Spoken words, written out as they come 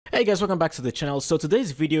Hey guys, welcome back to the channel. So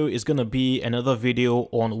today's video is going to be another video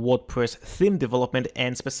on WordPress theme development,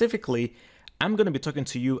 and specifically I'm going to be talking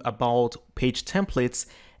to you about page templates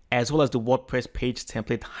as well as the WordPress page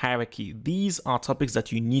template hierarchy. These are topics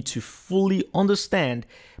that you need to fully understand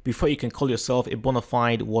before you can call yourself a bona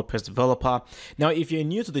fide WordPress developer. Now, if you're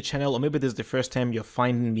new to the channel, or maybe this is the first time you're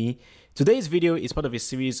finding me, today's video is part of a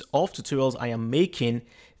series of tutorials I am making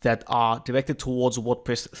that are directed towards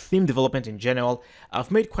WordPress theme development in general. I've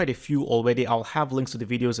made quite a few already. I'll have links to the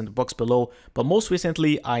videos in the box below, but most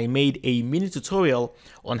recently I made a mini tutorial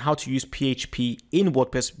on how to use PHP in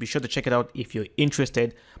WordPress. Be sure to check it out if you're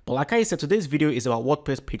interested. But like I said, today's video is about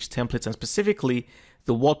WordPress page templates, and specifically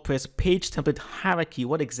the WordPress page template hierarchy,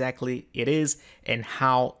 what exactly it is and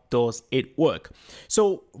how does it work.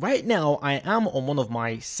 So right now I am on one of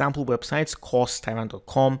my sample websites,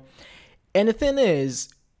 coursetyrant.com, and the thing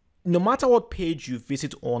is, no matter what page you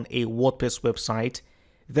visit on a WordPress website,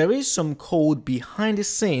 there is some code behind the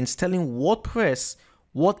scenes telling WordPress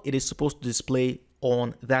what it is supposed to display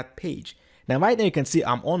on that page. Now, right now you can see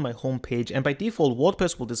I'm on my home page, and by default,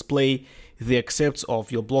 WordPress will display the excerpts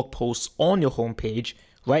of your blog posts on your home page.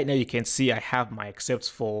 Right now you can see I have my excerpts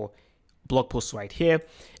for blog posts right here.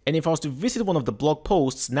 And if I was to visit one of the blog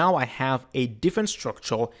posts, now I have a different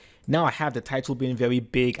structure. Now I have the title being very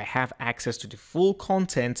big. I have access to the full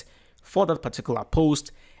content for that particular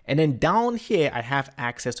post. And then down here, I have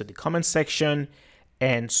access to the comment section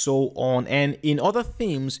and so on. And in other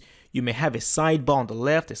themes, you may have a sidebar on the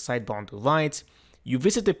left, a sidebar on the right. You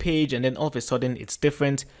visit the page and then all of a sudden it's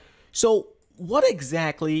different. So what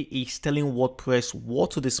exactly is telling WordPress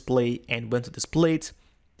what to display and when to display it?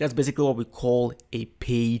 That's basically what we call a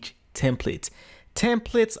page template.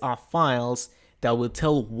 Templates are files that will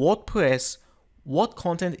tell WordPress what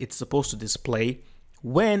content it's supposed to display,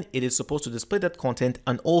 when it is supposed to display that content,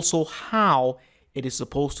 and also how it is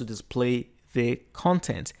supposed to display the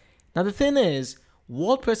content. Now the thing is,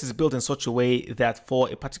 WordPress is built in such a way that for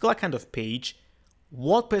a particular kind of page,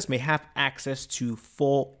 WordPress may have access to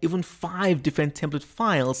 4, even 5 different template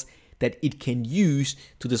files that it can use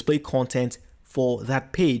to display content for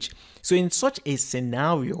that page. So in such a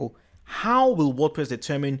scenario, how will WordPress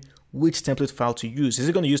determine which template file to use? Is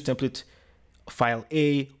it going to use template file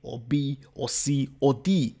A or B or C or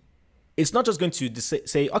D? It's not just going to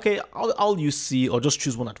say, okay, I'll use C or just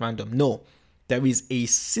choose one at random. No, there is a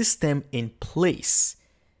system in place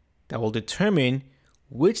that will determine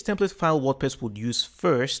which template file WordPress would use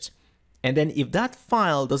first. And then if that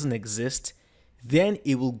file doesn't exist, then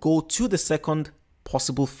it will go to the second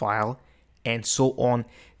possible file and so on.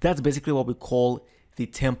 That's basically what we call the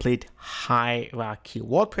template hierarchy.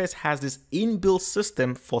 WordPress has this inbuilt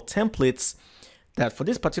system for templates that for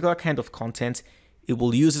this particular kind of content, it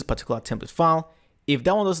will use this particular template file. If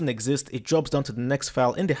that one doesn't exist, it drops down to the next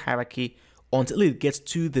file in the hierarchy until it gets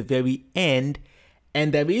to the very end.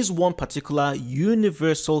 And there is one particular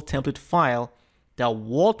universal template file that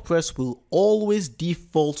WordPress will always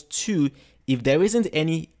default to if there isn't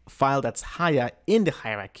any file that's higher in the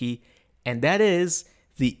hierarchy, and that is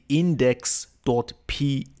the index.php.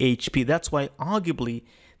 That's why arguably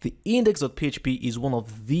the index.php is one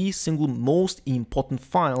of the single most important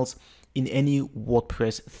files in any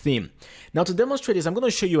WordPress theme. Now to demonstrate this, I'm going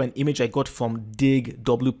to show you an image I got from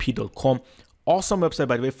digwp.com. Awesome website,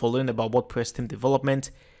 by the way, for learning about WordPress theme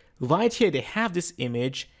development. Right here, they have this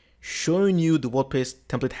image showing you the WordPress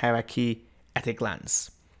template hierarchy at a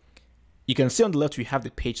glance. You can see on the left, we have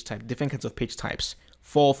the page type, different kinds of page types,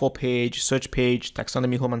 404 page, search page,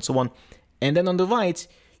 taxonomy, home, and so on. And then on the right,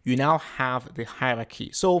 you now have the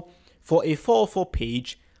hierarchy. So for a 404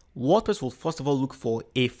 page, WordPress will first of all look for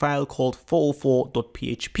a file called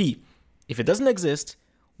 404.php. If it doesn't exist,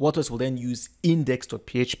 WordPress will then use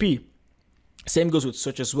index.php. Same goes with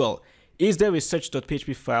search as well. Is there a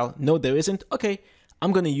search.php file? No, there isn't. Okay,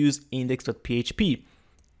 I'm going to use index.php.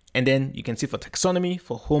 And then you can see for taxonomy,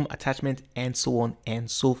 for home, attachment, and so on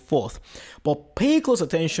and so forth. But pay close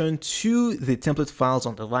attention to the template files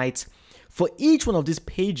on the right. For each one of these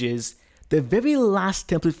pages, the very last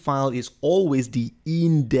template file is always the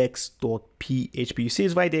index.php. You see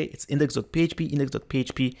it right there. It's index.php,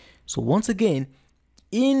 index.php. So once again,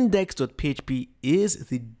 index.php is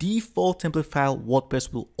the default template file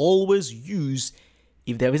WordPress will always use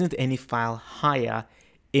if there isn't any file higher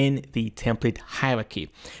in the template hierarchy.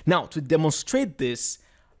 Now, to demonstrate this,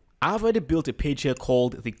 I've already built a page here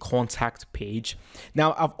called the contact page.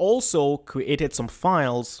 Now, I've also created some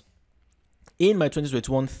files in my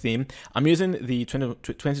 2021 theme. I'm using the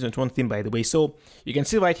 2021 theme, by the way. So you can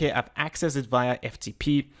see right here, I've accessed it via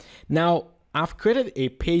FTP. Now, I've created a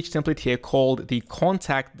page template here called the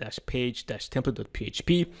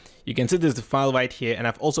contact-page-template.php. You can see this is the file right here, and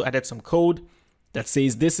I've also added some code that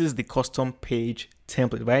says this is the custom page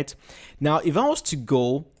template, right? Now, if I was to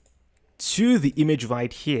go to the image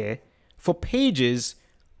right here, for pages,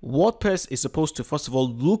 WordPress is supposed to first of all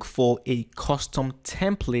look for a custom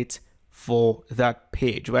template for that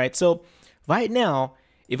page, right? So right now,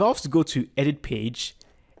 if I was to go to edit page,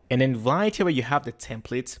 and then right here where you have the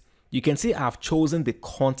template, you can see I've chosen the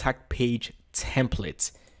contact page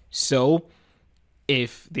template. So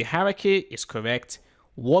if the hierarchy is correct,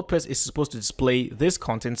 WordPress is supposed to display this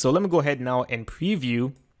content. So let me go ahead now and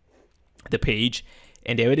preview the page.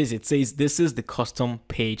 And there it is. It says this is the custom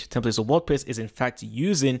page template. So WordPress is in fact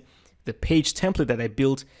using the page template that I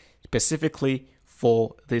built specifically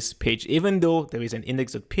for this page, even though there is an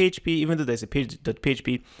index.php, even though there's a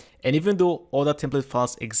page.php, and even though other template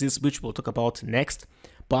files exist, which we'll talk about next.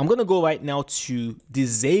 But I'm going to go right now to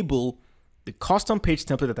disable the custom page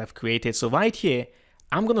template that I've created. So right here,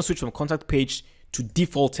 I'm going to switch from contact page to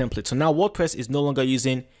default template. So now WordPress is no longer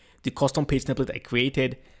using the custom page template I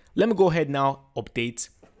created. Let me go ahead now, update,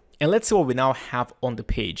 and let's see what we now have on the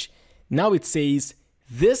page. Now it says,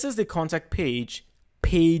 this is the contact page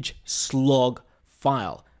slug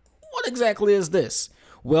file. What exactly is this?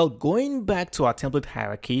 Well, going back to our template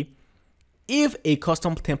hierarchy, if a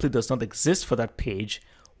custom template does not exist for that page,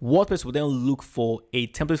 WordPress will then look for a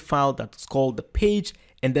template file that's called the page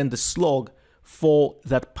and then the slug for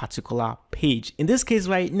that particular page. In this case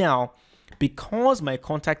right now, because my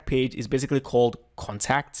contact page is basically called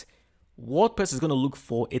contact, WordPress is going to look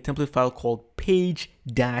for a template file called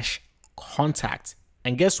page-contact.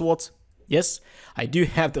 And guess what? Yes, I do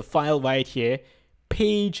have the file right here,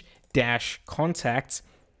 page-contact,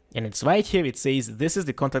 and it's right here. It says this is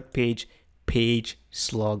the contact page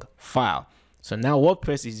slug file. So now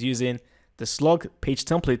WordPress is using the slug page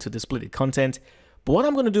template to display the content. But what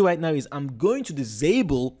I'm going to do right now is I'm going to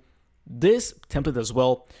disable this template as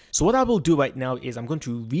well. So what I will do right now is I'm going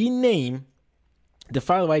to rename the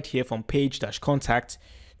file right here from page-contact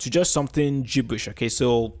to just something gibberish. Okay,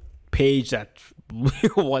 so page that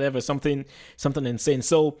whatever, something insane.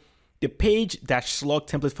 So the page-slug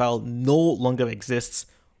template file no longer exists.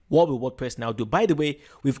 What will WordPress now do? By the way,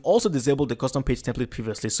 we've also disabled the custom page template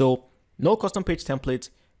previously. So no custom page template,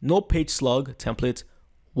 no page slug template.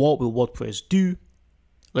 What will WordPress do?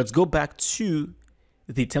 Let's go back to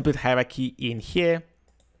the template hierarchy in here.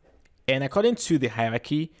 And according to the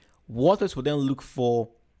hierarchy, WordPress will then look for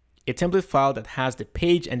a template file that has the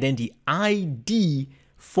page and then the ID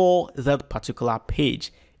for that particular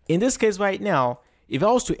page. In this case right now, if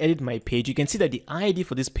I was to edit my page, you can see that the ID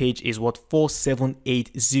for this page is what,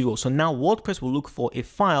 4780. So now WordPress will look for a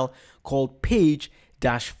file called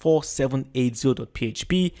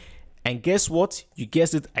page-4780.php. And guess what? You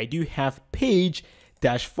guessed it, I do have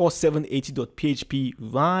page-4780.php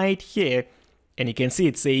right here. And you can see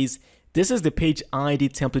it says, this is the page ID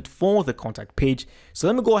template for the contact page. So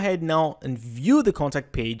let me go ahead now and view the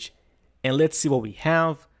contact page and let's see what we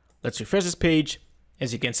have. Let's refresh this page.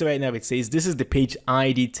 As you can see right now, it says this is the page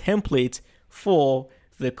ID template for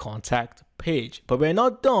the contact page. But we're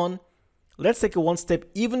not done. Let's take it one step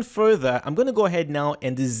even further. I'm going to go ahead now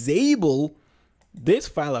and disable this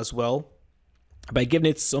file as well by giving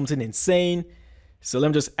it something insane. So let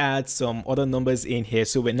me just add some other numbers in here.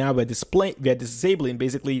 So we're disabling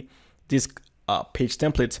basically this page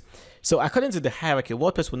template. So according to the hierarchy,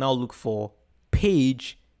 WordPress will now look for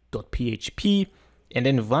page.php. And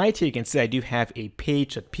then right here, you can see I do have a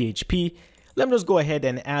page.php. Let me just go ahead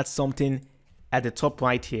and add something at the top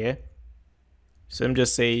right here. So let me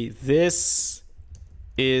just say, this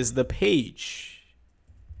is the page.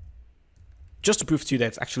 Just to prove to you that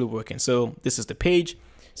it's actually working. So this is the page.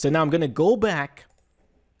 So now I'm going to go back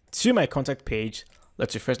to my contact page.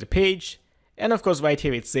 Let's refresh the page. And of course, right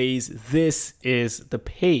here, it says, this is the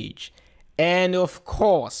page. And of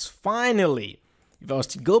course, finally, if I was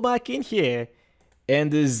to go back in here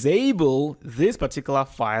and disable this particular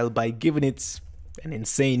file by giving it an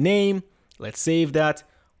insane name, let's save that.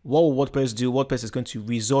 What will WordPress do? WordPress is going to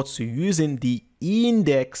resort to using the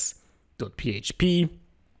index.php.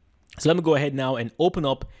 So let me go ahead now and open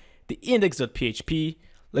up the index.php.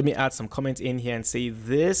 Let me add some comments in here and say,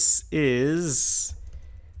 this is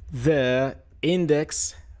the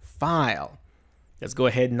index file. Let's go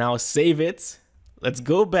ahead now, save it. Let's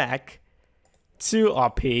go back to our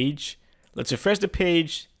page. Let's refresh the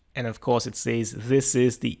page. And of course it says, this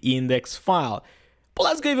is the index file. But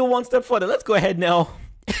let's go even one step further. Let's go ahead now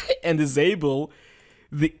and disable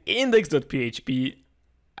the index.php.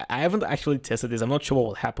 I haven't actually tested this. I'm not sure what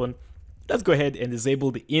will happen. let's go ahead and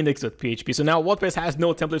disable the index.php. So now WordPress has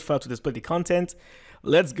no template file to display the content.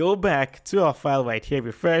 Let's go back to our file right here,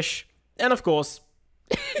 refresh, and of course,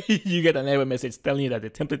 you get an error message telling you that the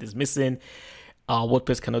template is missing.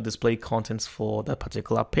 WordPress cannot display contents for that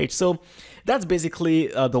particular page. So that's basically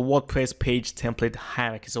the WordPress page template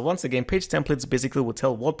hierarchy. So once again, page templates basically will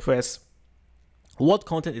tell WordPress what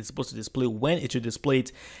content it's supposed to display, when it should display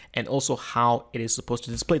it, and also how it is supposed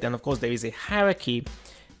to display it. And of course, there is a hierarchy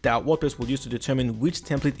that WordPress will use to determine which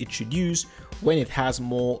template it should use when it has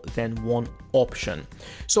more than one option.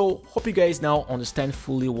 So hope you guys now understand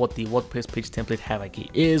fully what the WordPress page template hierarchy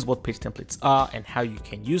is, what page templates are, and how you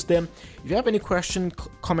can use them. If you have any questions,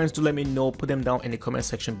 comments, do let me know. Put them down in the comment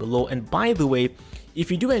section below. And by the way, if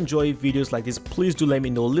you do enjoy videos like this, please do let me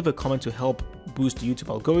know. Leave a comment to help boost the YouTube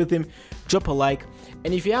algorithm. Drop a like.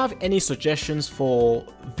 And if you have any suggestions for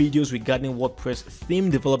videos regarding WordPress theme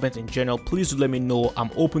development in general, please do let me know. I'm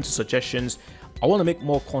open to suggestions. I want to make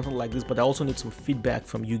more content like this, but I also need some feedback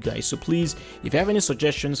from you guys. So please, if you have any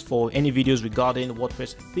suggestions for any videos regarding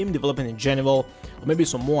WordPress theme development in general, or maybe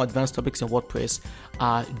some more advanced topics in WordPress,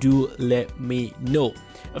 do let me know.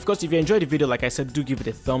 Of course, if you enjoyed the video, like I said, do give it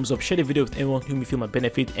a thumbs up. Share the video with anyone whom you feel might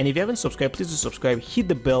benefit. And if you haven't subscribed, please do subscribe. Hit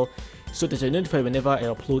the bell so that you're notified whenever I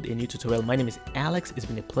upload a new tutorial. My name is Alex. It's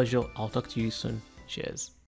been a pleasure. I'll talk to you soon. Cheers.